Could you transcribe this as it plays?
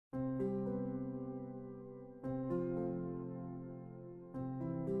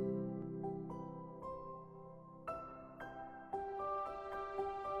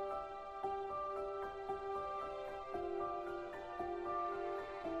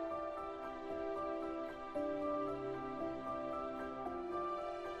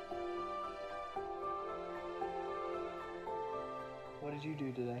did you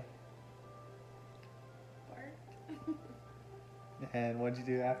do today? Work. And what did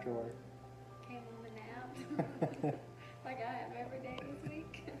you do after work? Came home and napped. Like I have every day this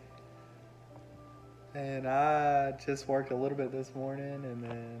week. And I just worked a little bit this morning, and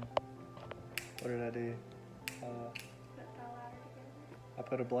then what did I do? I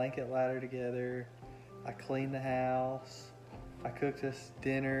put a blanket ladder together. I cleaned the house. I cooked us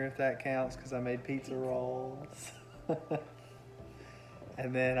dinner, if that counts, because I made pizza rolls.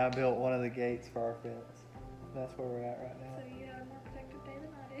 And then I built one of the gates for our fence. That's where we're at right now. So you had a more productive day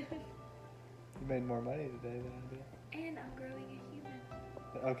than I did. You made more money today than I did. And I'm growing a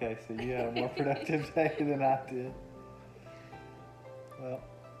human. Okay, so you had a more productive day than I did. Well,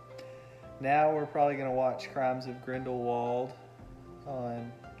 now we're probably going to watch Crimes of Grindelwald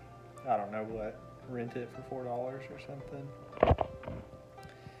on, I don't know what, rent it for $4 or something.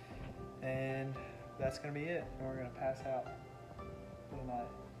 And that's going to be it. And we're going to pass out for the night.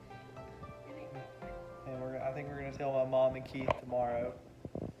 And I think we're going to tell my mom and Keith tomorrow.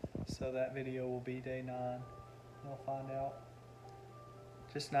 So that video will be day 9. They'll find out.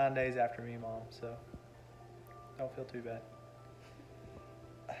 Just 9 days after me, Mom, so don't feel too bad.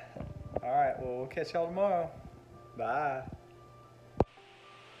 All right, well, we'll catch y'all tomorrow. Bye.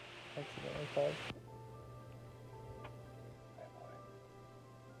 Accidentally called.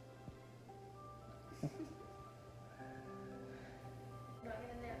 Not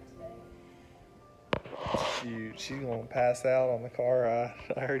gonna nap today. Shoot, she's gonna pass out on the car ride.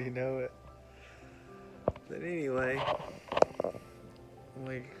 I already know it. But anyway,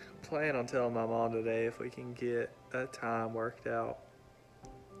 we plan on telling my mom today if we can get a time worked out.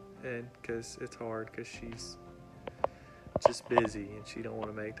 And because it's hard, because she's just busy and she don't want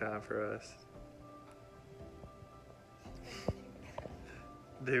to make time for us.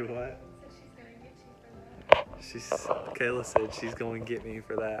 Do what? Kayla said she's going to get me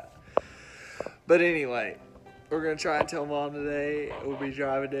for that. But anyway, we're going to try and tell Mom today. We'll be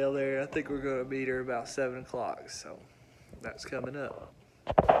driving down there. I think we're going to meet her about 7 o'clock. So that's coming up.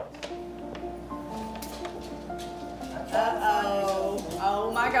 Uh-oh.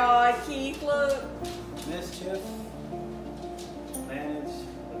 Oh my God, Keith, look. Mischief. Manage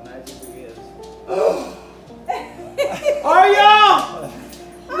the magic begins. Are y'all?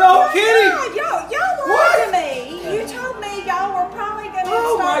 No kidding! Y'all lied to me. You told me y'all were probably going to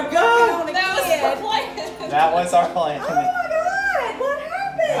start working on a kid. That was our plan. Oh my God, what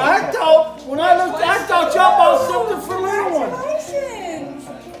happened? I thought, when I looked, I thought y'all bought something for little one. Congratulations.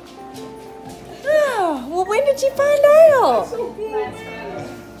 Oh, well, when did you find out? Last Friday.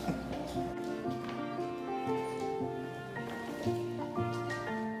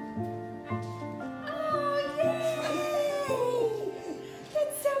 Oh, yay!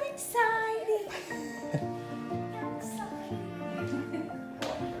 That's so exciting. I'm excited.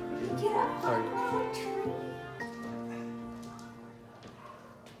 Get up on a tree.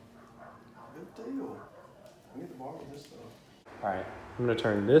 Good deal. I need to borrow this stuff. Alright, I'm going to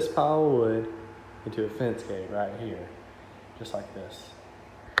turn this pile of wood into a fence gate right here. Just like this.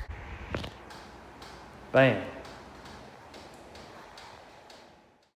 Bam.